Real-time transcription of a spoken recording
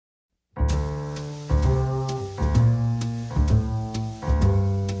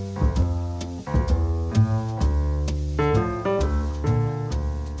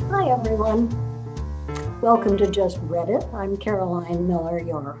everyone. Welcome to Just Read It. I'm Caroline Miller,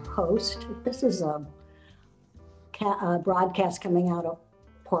 your host. This is a broadcast coming out of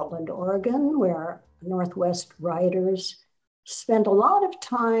Portland, Oregon, where Northwest writers spend a lot of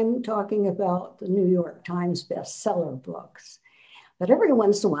time talking about the New York Times bestseller books. But every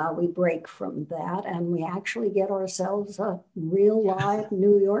once in a while, we break from that and we actually get ourselves a real live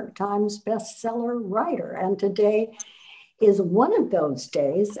New York Times bestseller writer. And today is one of those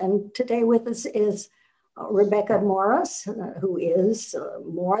days. And today with us is Rebecca Morris, who is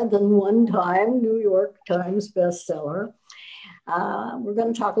more than one time New York Times bestseller. We're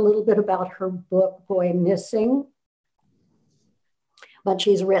going to talk a little bit about her book, Boy Missing. But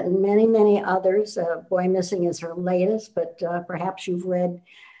she's written many, many others. Boy Missing is her latest, but perhaps you've read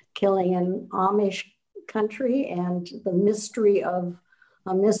Killing in Amish Country and The Mystery of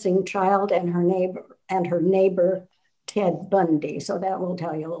a Missing Child and her neighbor Ted Bundy. So that will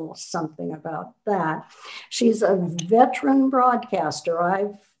tell you a little something about that. She's a veteran broadcaster.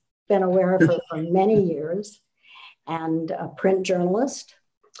 I've been aware of her for many years, and a print journalist.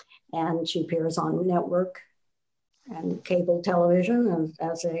 And she appears on network and cable television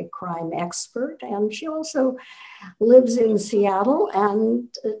as a crime expert. And she also lives in Seattle and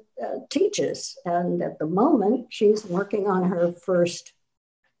teaches. And at the moment, she's working on her first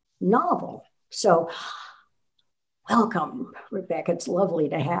novel. So welcome, Rebecca. It's lovely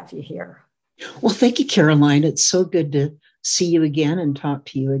to have you here. Well, thank you, Caroline. It's so good to see you again and talk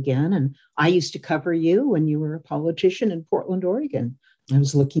to you again. And I used to cover you when you were a politician in Portland, Oregon. I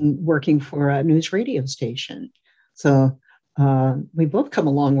was working for a news radio station. So we both come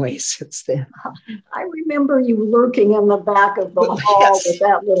a long way since then. I remember you lurking in the back of the hall yes. with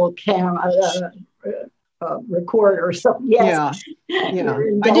that little camera recorder. So yes, yeah.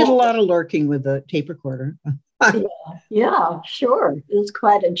 I did a lot of lurking with the tape recorder. yeah, sure. It's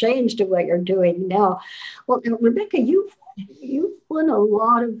quite a change to what you're doing now. Well, Rebecca, you've won a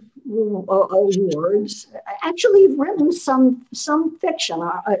lot of awards. Actually, you've written some fiction,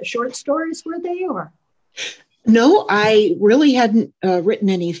 short stories, were they, or? No, I really hadn't written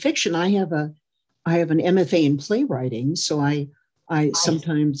any fiction. I have an MFA in playwriting, so I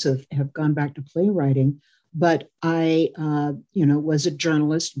sometimes have gone back to playwriting. But I, was a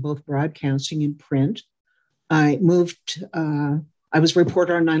journalist, both broadcasting and print. I moved. I was a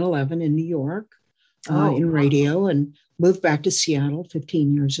reporter on 9/11 in New York, in radio, and moved back to Seattle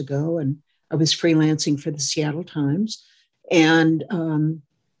 15 years ago. And I was freelancing for the Seattle Times, and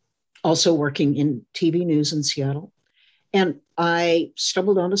also working in TV news in Seattle. And I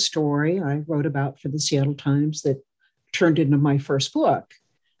stumbled on a story I wrote about for the Seattle Times that turned into my first book.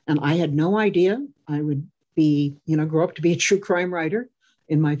 And I had no idea I would grow up to be a true crime writer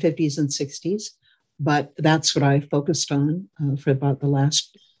in my 50s and 60s. But that's what I focused on for about the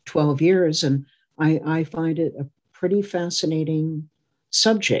last 12 years. And I find it a pretty fascinating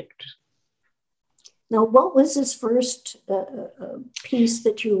subject. Now, what was this first piece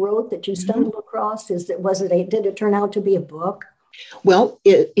that you wrote that you stumbled across? Did it turn out to be a book? Well,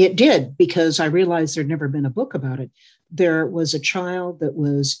 it did, because I realized there'd never been a book about it. There was a child that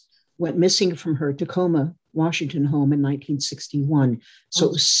went missing from her Tacoma, Washington home in 1961. So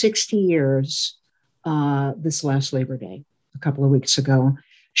it was 60 years this last Labor Day, a couple of weeks ago.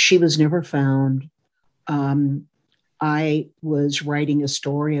 She was never found. I was writing a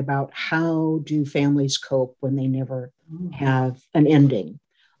story about how do families cope when they never have an ending.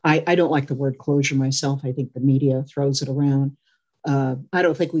 I don't like the word closure myself. I think the media throws it around. I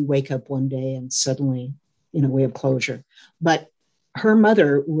don't think we wake up one day and suddenly, we have closure. But her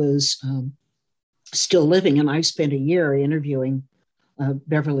mother was still living, and I spent a year interviewing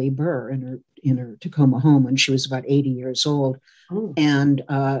Beverly Burr in her Tacoma home when she was about 80 years old. Oh. And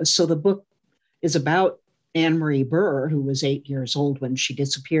so the book is about Anne Marie Burr, who was 8 years old when she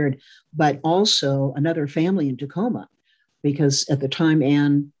disappeared, but also another family in Tacoma, because at the time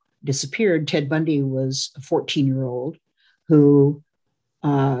Anne disappeared, Ted Bundy was a 14-year-old who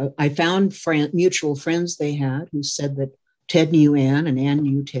I found mutual friends they had who said that Ted knew Anne and Anne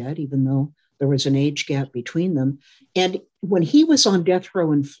knew Ted, even though there was an age gap between them. And when he was on death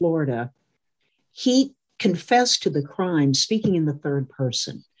row in Florida, he confessed to the crime, speaking in the third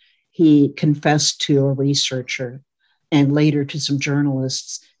person. He confessed to a researcher and later to some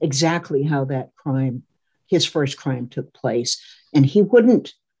journalists exactly how that crime, his first crime, took place. And he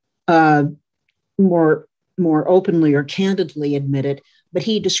wouldn't more openly or candidly admit it, but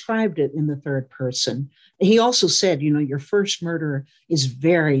he described it in the third person. He also said, your first murder is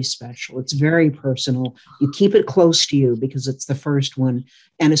very special. It's very personal. You keep it close to you because it's the first one.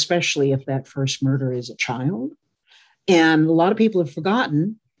 And especially if that first murder is a child. And a lot of people have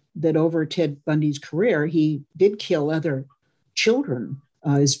forgotten that over Ted Bundy's career, he did kill other children.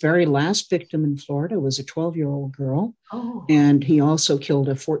 His very last victim in Florida was a 12-year-old girl. Oh. And he also killed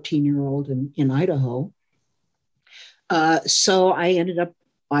a 14-year-old in Idaho. So I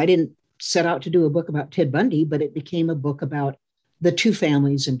didn't set out to do a book about Ted Bundy, but it became a book about the two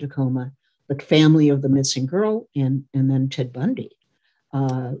families in Tacoma, the family of the missing girl and then Ted Bundy,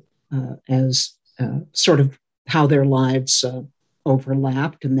 as sort of how their lives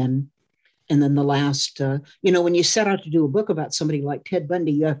overlapped. And then the last, when you set out to do a book about somebody like Ted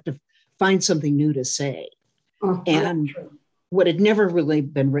Bundy, you have to find something new to say. And what had never really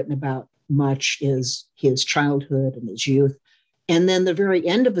been written about much is his childhood and his youth. And then the very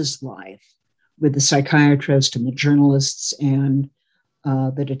end of his life with the psychiatrist and the journalists and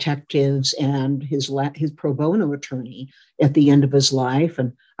the detectives and his pro bono attorney at the end of his life.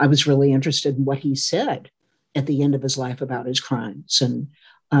 And I was really interested in what he said at the end of his life about his crimes. And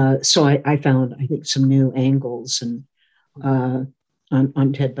so I found, I think, some new angles and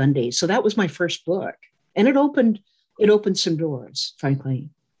on Ted Bundy. So that was my first book. And it opened some doors, frankly.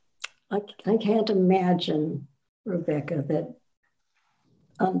 I can't imagine, Rebecca, that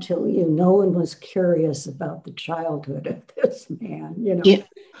until no one was curious about the childhood of this man. Yeah.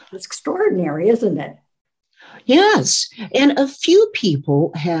 It's extraordinary, isn't it? Yes. And a few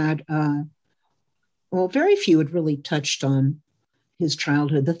people had, very few had really touched on his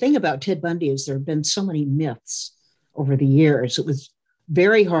childhood. The thing about Ted Bundy is there have been so many myths over the years. It was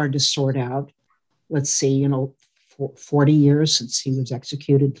very hard to sort out. Let's see, 40 years since he was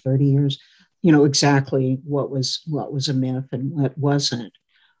executed, 30 years, exactly what was a myth and what wasn't.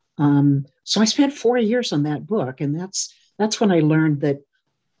 So I spent 4 years on that book. And that's when I learned that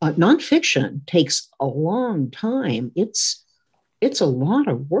nonfiction takes a long time. It's a lot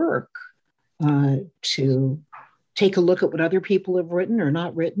of work to take a look at what other people have written or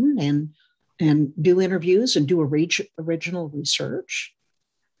not written and do interviews and do original research.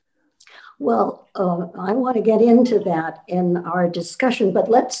 Well, I want to get into that in our discussion, but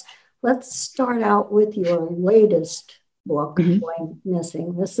let's start out with your latest book, Boy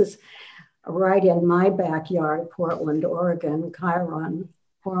Missing. This is right in my backyard, Portland, Oregon. Kyron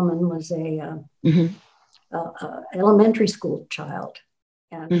Horman was a elementary school child,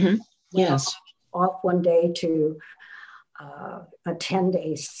 and yes, off one day to attend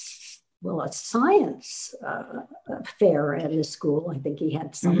a science fair at his school. I think he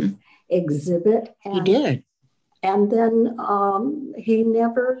had some exhibit. And, he did. And then he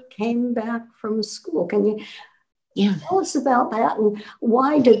never came back from school. Can you tell us about that? And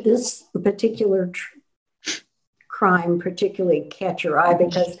why did this particular crime particularly catch your eye?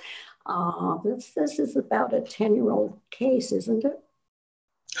 Because this is about a 10-year-old case, isn't it?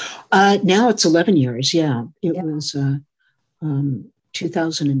 Now it's 11 years. Yeah, it was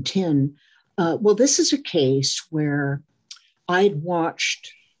 2010. Well, this is a case where I'd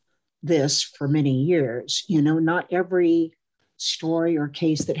watched this for many years. Not every story or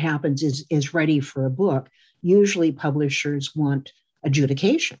case that happens is ready for a book. Usually publishers want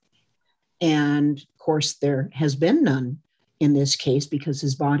adjudication. And of course, there has been none in this case because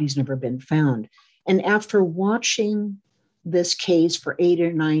his body's never been found. And after watching this case for 8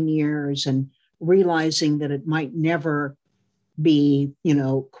 or 9 years and realizing that it might never be,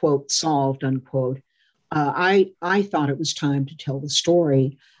 quote, solved, unquote, I thought it was time to tell the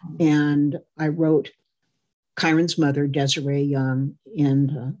story. And I wrote Kyron's mother, Desiree Young,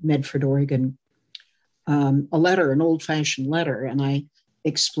 in Medford, Oregon, a letter, an old-fashioned letter. And I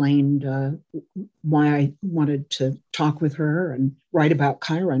explained why I wanted to talk with her and write about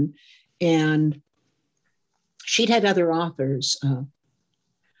Kyron. And she'd had other authors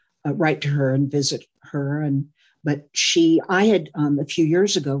write to her and visit her. But I had a few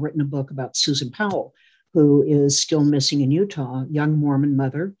years ago written a book about Susan Powell, who is still missing in Utah, young Mormon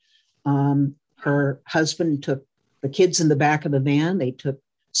mother. Her husband took the kids in the back of the van. They took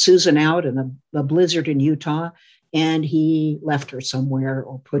Susan out in a blizzard in Utah, and he left her somewhere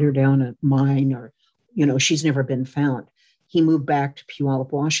or put her down a mine or, she's never been found. He moved back to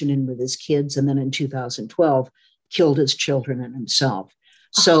Puyallup, Washington with his kids, and then in 2012, killed his children and himself.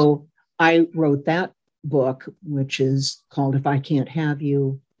 So I wrote that book, which is called If I Can't Have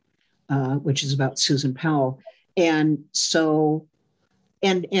You, which is about Susan Powell. And so,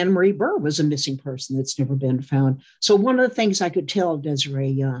 and Anne Marie Burr was a missing person that's never been found. So one of the things I could tell Desiree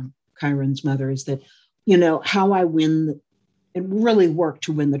Young, Kyron's mother, is that, how I win and really work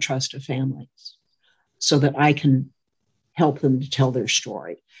to win the trust of families so that I can help them to tell their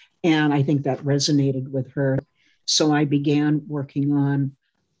story. And I think that resonated with her. So I began working on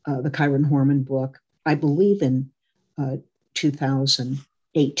the Kyron Horman book, I believe in 2000.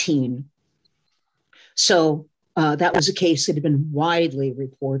 18. So that was a case that had been widely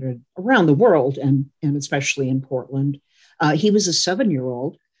reported around the world and especially in Portland. He was a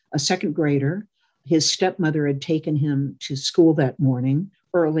 7-year-old, a second grader. His stepmother had taken him to school that morning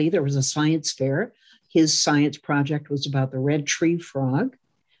early. There was a science fair. His science project was about the red tree frog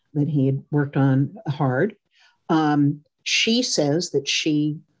that he had worked on hard. She says that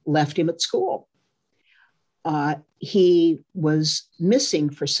she left him at school. He was missing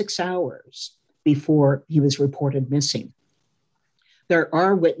for 6 hours before he was reported missing. There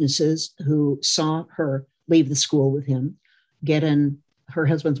are witnesses who saw her leave the school with him, get in her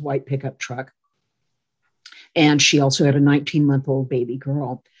husband's white pickup truck. And she also had a 19-month-old baby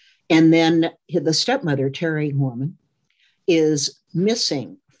girl. And then the stepmother, Kyron Horman, is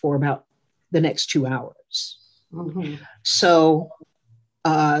missing for about the next 2 hours. Mm-hmm. So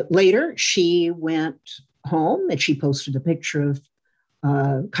later she went home and she posted a picture of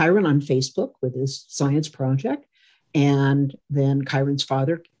Kyron on Facebook with his science project. And then Kyron's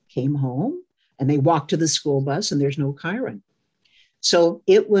father came home and they walked to the school bus and there's no Kyron. So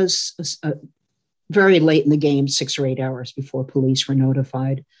it was very late in the game, 6 or 8 hours before police were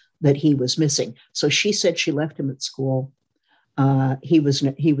notified that he was missing. So she said she left him at school. He was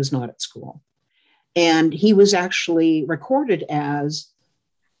not at school. And he was actually recorded as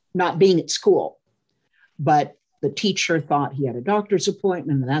not being at school. But the teacher thought he had a doctor's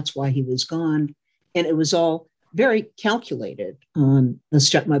appointment, and that's why he was gone. And it was all very calculated on the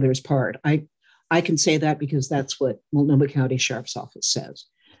stepmother's part. I can say that because that's what Multnomah County Sheriff's Office says,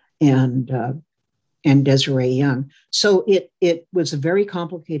 and Desiree Young. So it was a very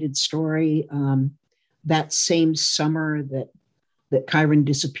complicated story. That same summer that Kyron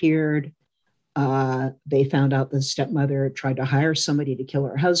disappeared, they found out the stepmother tried to hire somebody to kill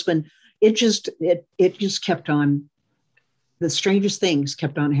her husband. It just kept on. The strangest things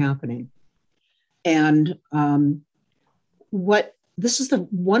kept on happening. And this is the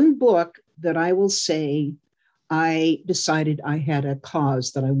one book that I will say I decided I had a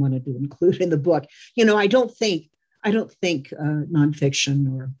cause that I wanted to include in the book. You know, I don't think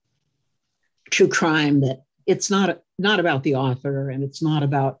nonfiction or true crime, that it's not about the author, and it's not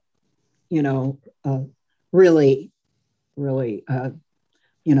about, really, a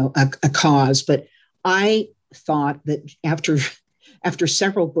cause. But I thought that after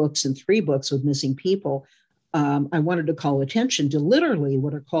several books and 3 books with missing people, I wanted to call attention to literally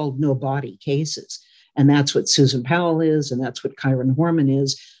what are called no body cases. And that's what Susan Powell is, and that's what Kyron Horman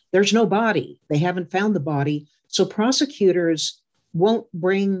is. There's no body. They haven't found the body. So prosecutors won't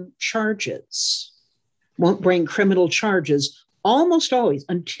bring criminal charges almost always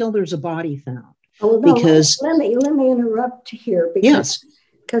until there's a body found. Oh, no, because let me interrupt here, because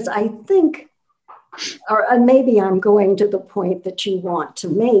I think, or maybe I'm going to the point that you want to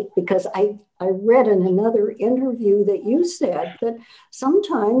make, because I read in another interview that you said that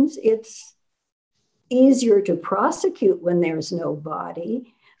sometimes it's easier to prosecute when there's no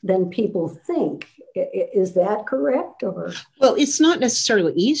body than people think. Is that correct? Or? Well, it's not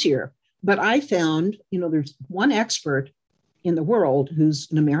necessarily easier, but I found, there's one expert in the world who's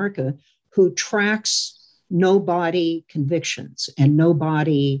in America who tracks no body convictions and no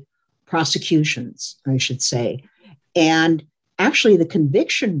body prosecutions, I should say. And actually the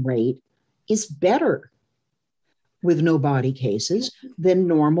conviction rate is better with no body cases than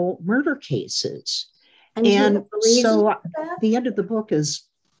normal murder cases. And so the end of the book is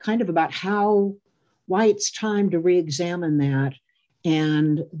kind of about why it's time to re-examine that,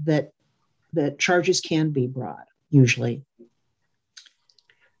 and that charges can be brought usually.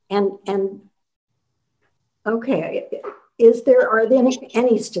 And okay, are there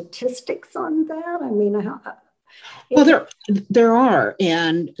any statistics on that? I mean, well, there are.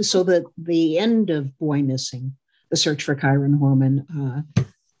 And so the end of Boy Missing, the search for Kyron Horman,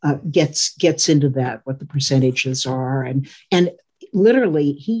 gets into that, what the percentages are. And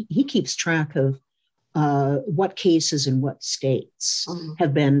literally he keeps track of what cases in what states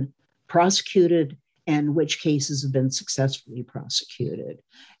have been prosecuted and which cases have been successfully prosecuted.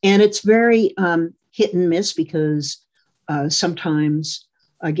 And it's very hit and miss, because sometimes,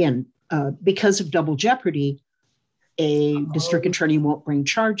 again, because of double jeopardy, a district attorney won't bring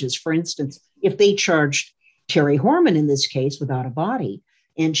charges. For instance, if they charged Terry Horman in this case without a body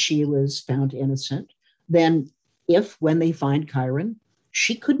and she was found innocent, then when they find Kyron,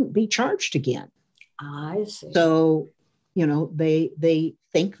 she couldn't be charged again. I see. So, they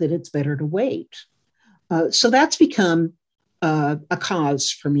think that it's better to wait. So that's become a cause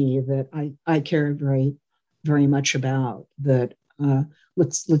for me that I care very, very much about. That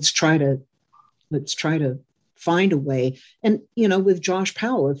let's try to find a way. And, with Josh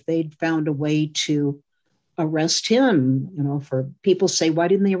Powell, if they'd found a way to arrest him, for people say, why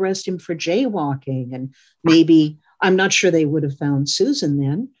didn't they arrest him for jaywalking? And maybe, I'm not sure they would have found Susan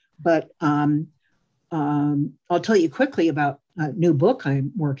then, but I'll tell you quickly about a new book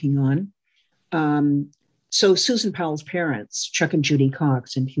I'm working on. So Susan Powell's parents, Chuck and Judy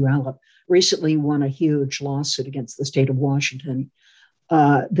Cox and Hugh Allop, recently won a huge lawsuit against the state of Washington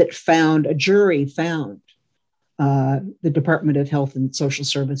that a jury found the Department of Health and Social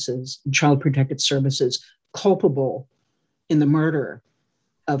Services and Child Protective Services culpable in the murder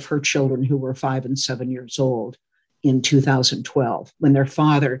of her children who were 5 and 7 years old in 2012, when their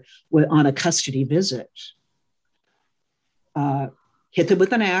father was on a custody visit, hit them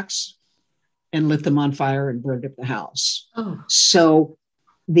with an axe and lit them on fire and burned up the house. Oh. So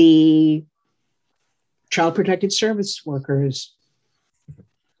the Child Protective Service workers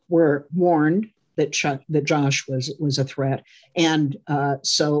were warned that Josh was a threat. And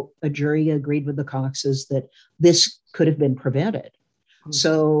so a jury agreed with the Coxes that this could have been prevented. Mm-hmm.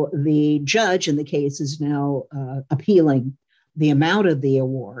 So the judge in the case is now appealing the amount of the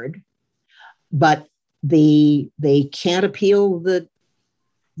award, but they can't appeal the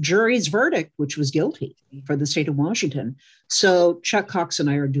jury's verdict, which was guilty for the state of Washington. So Chuck Cox and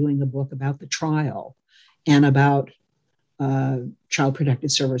I are doing a book about the trial and about Child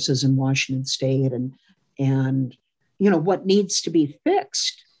Protective Services in Washington State and what needs to be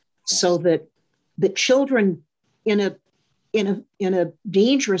fixed so that the children in a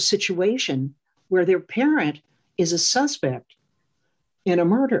dangerous situation where their parent is a suspect in a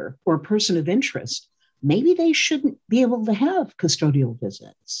murder or a person of interest, maybe they shouldn't be able to have custodial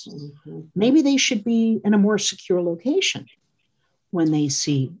visits. Mm-hmm. Maybe they should be in a more secure location when they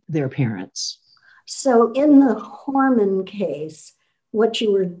see their parents. So in the Horman case, what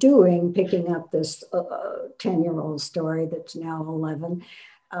you were doing, picking up this 10-year-old story that's now 11,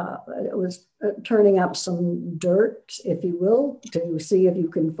 it was turning up some dirt, if you will, to see if you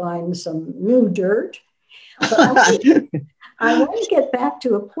can find some new dirt. But I want to get back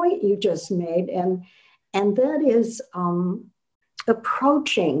to a point you just made, and that is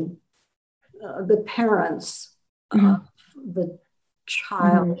approaching the parents of the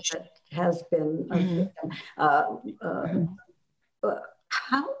child that has been a victim.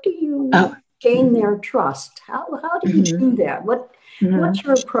 How do you gain their trust? How do you do that? What's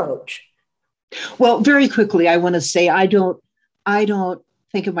your approach? Well, very quickly, I want to say I don't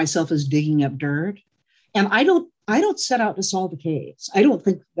think of myself as digging up dirt, and I don't set out to solve a case. I don't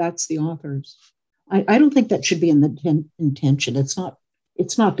think that's the author's. I don't think that should be in the intention. It's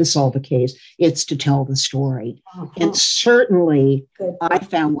not to solve a case. It's to tell the story. Uh-huh. And certainly, I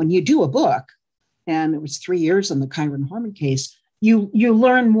found when you do a book, and it was 3 years on the Kyron Horman case, you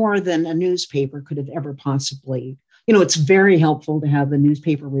learn more than a newspaper could have ever possibly. It's very helpful to have the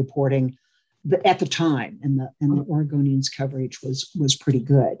newspaper reporting at the time, and the Oregonian's coverage was pretty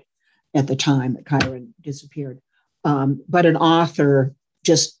good at the time that Kyron disappeared. But an author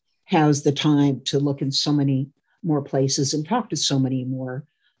just has the time to look in so many more places and talk to so many more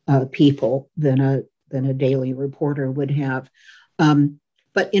people than a daily reporter would have.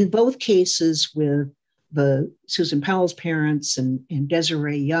 But in both cases with the Susan Powell's parents and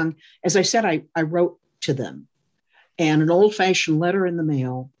Desiree Young, as I said, I wrote to them, and an old-fashioned letter in the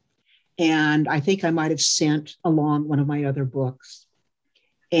mail. And I think I might have sent along one of my other books,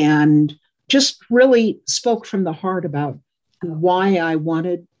 and just really spoke from the heart about why I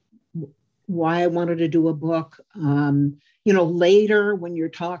wanted to do a book. Later when you're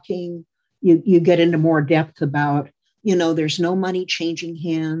talking, you get into more depth about, there's no money changing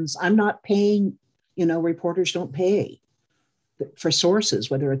hands. I'm not paying, reporters don't pay for sources,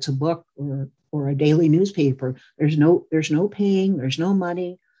 whether it's a book or a daily newspaper. There's no paying, there's no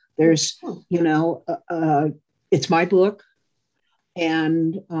money. There's, it's my book.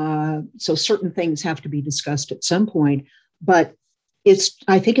 And so certain things have to be discussed at some point, but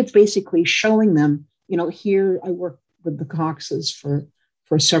I think it's basically showing them, here I worked with the Coxes for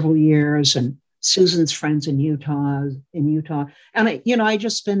several years, and Susan's friends in Utah. And I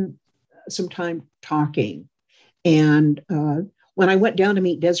just spent some time talking. And when I went down to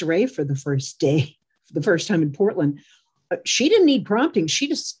meet Desiree for the first time in Portland, she didn't need prompting. She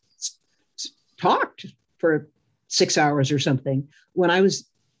just talked for 6 hours or something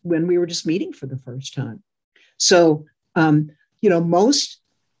when we were just meeting for the first time. So, most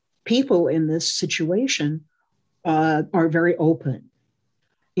people in this situation are very open.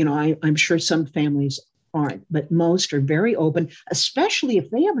 I'm sure some families aren't, but most are very open, especially if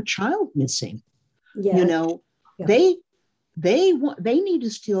they have a child missing. Yeah. They need to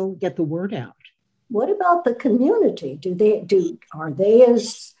still get the word out. what about the community? Are they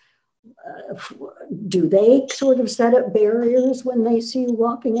as do they sort of set up barriers when they see you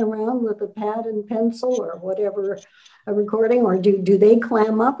walking around with a pad and pencil or whatever, a recording, or do they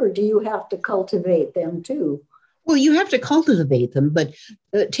clam up, or do you have to cultivate them too? Well, you have to cultivate them, but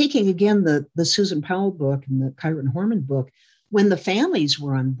taking again the Susan Powell book and the Kyron Horman book, when the families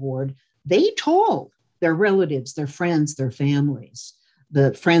were on board, they told their relatives, their friends, their families,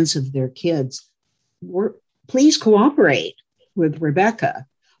 the friends of their kids, please cooperate with Rebecca.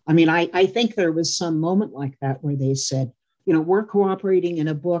 I mean, I think there was some moment like that where they said, you know, we're cooperating in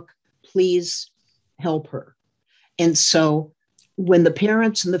a book, please help her. And so when the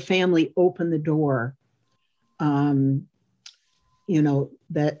parents and the family opened the door, you know,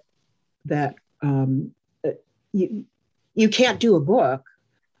 that you can't do a book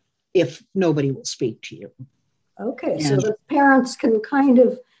if nobody will speak to you. Okay, so the parents can kind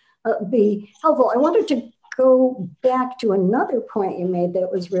of be helpful. I wanted to go back to another point you made that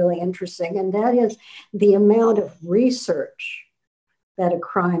was really interesting, and that is the amount of research that a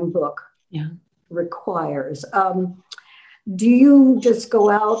crime book requires. Do you just go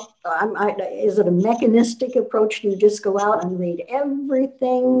out? Is it a mechanistic approach? Do you just go out and read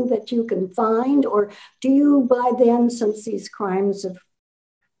everything that you can find? Or do you, by then, since these crimes have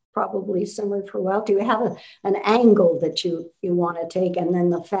probably simmered for a while, do you have an angle that you want to take, and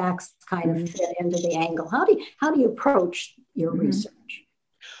then the facts kind of fit into the angle? How do you approach your research?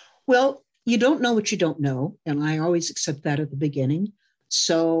 Well, you don't know what you don't know, and I always accept that at the beginning.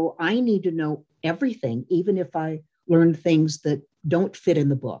 So I need to know everything, even if I learn things that don't fit in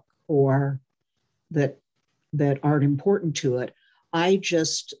the book or that aren't important to it. I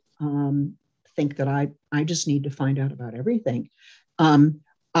just think that I just need to find out about everything.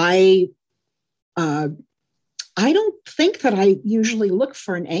 I don't think that I usually look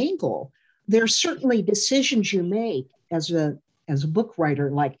for an angle. There's certainly decisions you make as a book writer,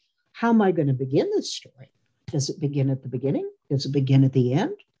 like, how am I going to begin this story? Does it begin at the beginning? Does it begin at the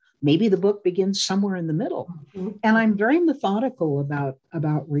end? Maybe the book begins somewhere in the middle. And I'm very methodical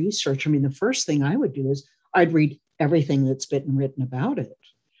about research. I mean, the first thing I would do is I'd read everything that's been written about it.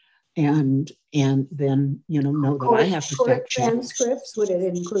 And then, you know that I have to fact check. Transcripts, would it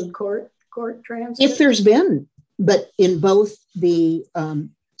include court transcripts? If there's been, but in both the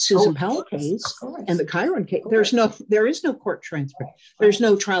Susan Powell case and the Kyron case, there is no court transcript. There's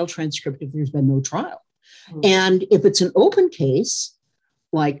no trial transcript if there's been no trial. And if it's an open case,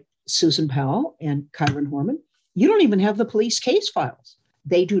 like Susan Powell and Kyron Horman, you don't even have the police case files.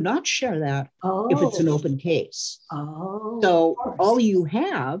 They do not share that if it's an open case. So all you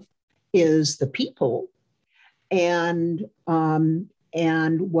have is the people and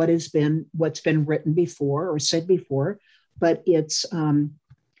what's been written before or said before, but it's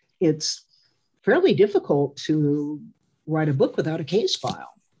fairly difficult to write a book without a case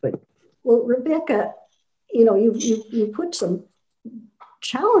file. But well, Rebecca, you know, you put some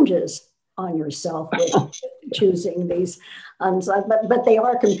challenges on yourself with choosing these, but they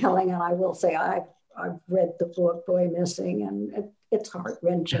are compelling, and I will say I've read the book Boy Missing, and it's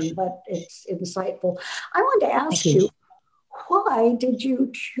heart-wrenching, but it's insightful. I want to ask you, why did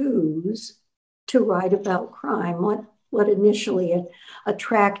you choose to write about crime? What initially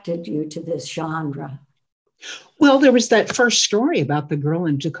attracted you to this genre? Well, there was that first story about the girl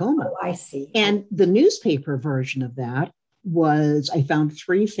in Tacoma. Oh, I see. And the newspaper version of that was, I found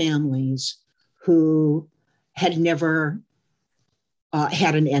 3 families who had never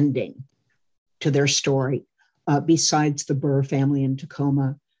had an ending to their story, besides the Burr family in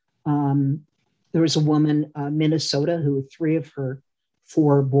Tacoma. There was a woman, Minnesota, who 3 of her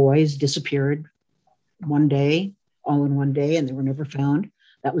 4 boys disappeared one day, all in one day, and they were never found.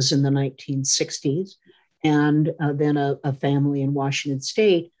 That was in the 1960s. And then a family in Washington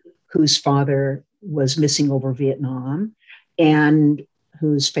State whose father was missing over Vietnam, and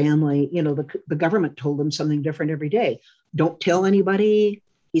whose family, you know, the government told them something different every day. Don't tell anybody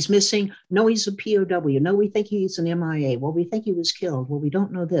he's missing. No, he's a POW. No, we think he's an MIA. Well, we think he was killed. Well, we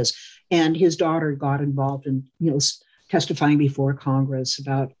don't know this. And his daughter got involved in, you know, testifying before Congress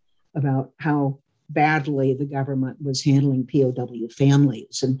about how badly the government was handling POW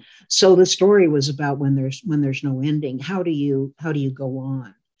families. And so the story was about when there's no ending, how do you go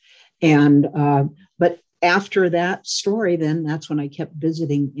on? And but after that story, then that's when I kept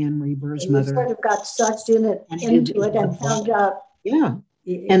visiting Anne Marie Burr's mother. You sort of got sucked into it and found out. Yeah.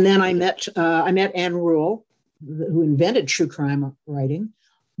 And then I met Anne Rule, who invented true crime writing,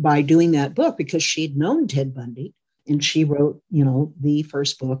 by doing that book, because she'd known Ted Bundy, and she wrote, you know, the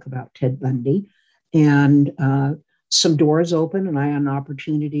first book about Ted Bundy. And some doors opened, and I had an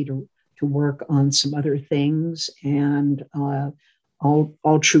opportunity to to work on some other things, and all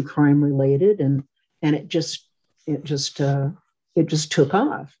true crime related, and it just took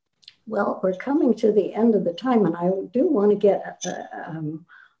off. Well, we're coming to the end of the time, and I do want to get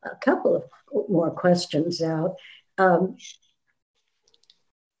a couple of more questions out. Are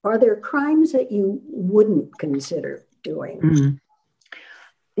there crimes that you wouldn't consider doing?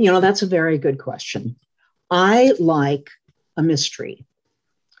 Mm-hmm. That's a very good question. I like a mystery,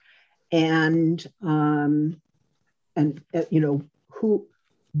 and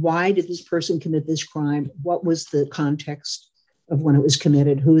why did this person commit this crime? What was the context of when it was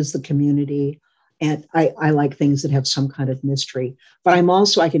committed? Who is the community? And I like things that have some kind of mystery. But I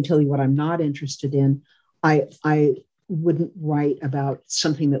can tell you what I'm not interested in. I wouldn't write about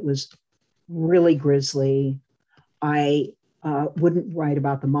something that was really grisly. I wouldn't write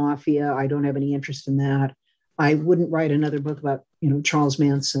about the mafia. I don't have any interest in that. I wouldn't write another book about, Charles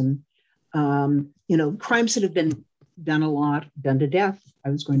Manson. Crimes that have been done to death, I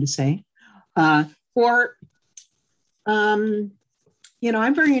was going to say. I'm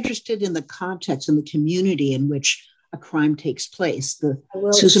very interested in the context and the community in which a crime takes place.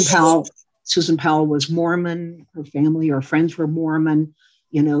 Susan Powell was Mormon. Her family or friends were Mormon.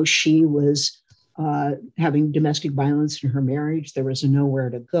 She was having domestic violence in her marriage. There was nowhere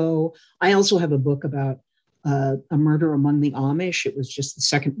to go. I also have a book about a murder among the Amish. It was just the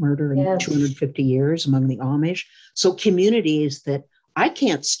second murder in 250 years among the Amish. So communities that I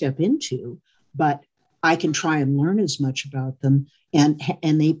can't step into, but I can try and learn as much about them, and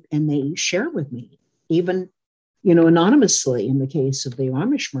they share with me, even anonymously in the case of the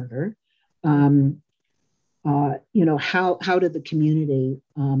Amish murder. How did the community?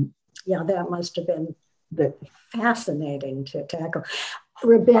 That must have been fascinating to tackle.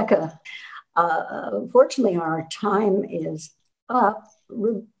 Rebecca, unfortunately, our time is up.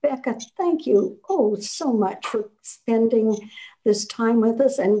 Rebecca, thank you so much for spending this time with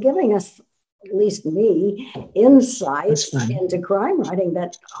us and giving us, at least me, insights into crime writing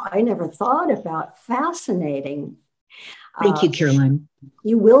that I never thought about. Fascinating. Thank you, Caroline.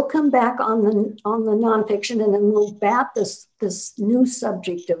 You will come back on the nonfiction, and then we'll bat this new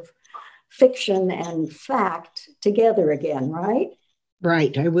subject of fiction and fact together again, right?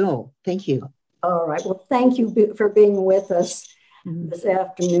 Right, I will. Thank you. All right. Well, thank you for being with us this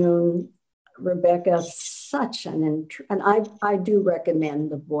afternoon, Rebecca. Such and I do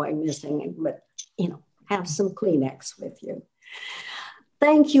recommend The Boy Missing, but have some Kleenex with you.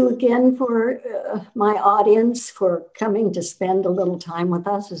 Thank you again for my audience for coming to spend a little time with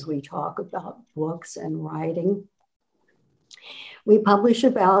us as we talk about books and writing. We publish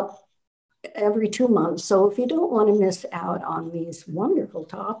about every 2 months. So if you don't want to miss out on these wonderful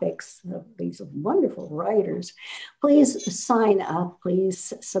topics, these wonderful writers, please sign up,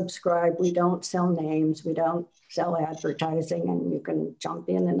 please subscribe. We don't sell names, we don't sell advertising, and you can jump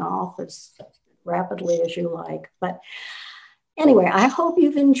in and off as rapidly as you like. But anyway, I hope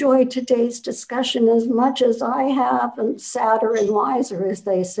you've enjoyed today's discussion as much as I have, and sadder and wiser, as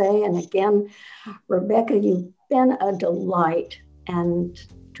they say. And again, Rebecca, you've been a delight. And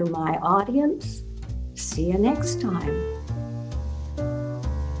to my audience, see you next time.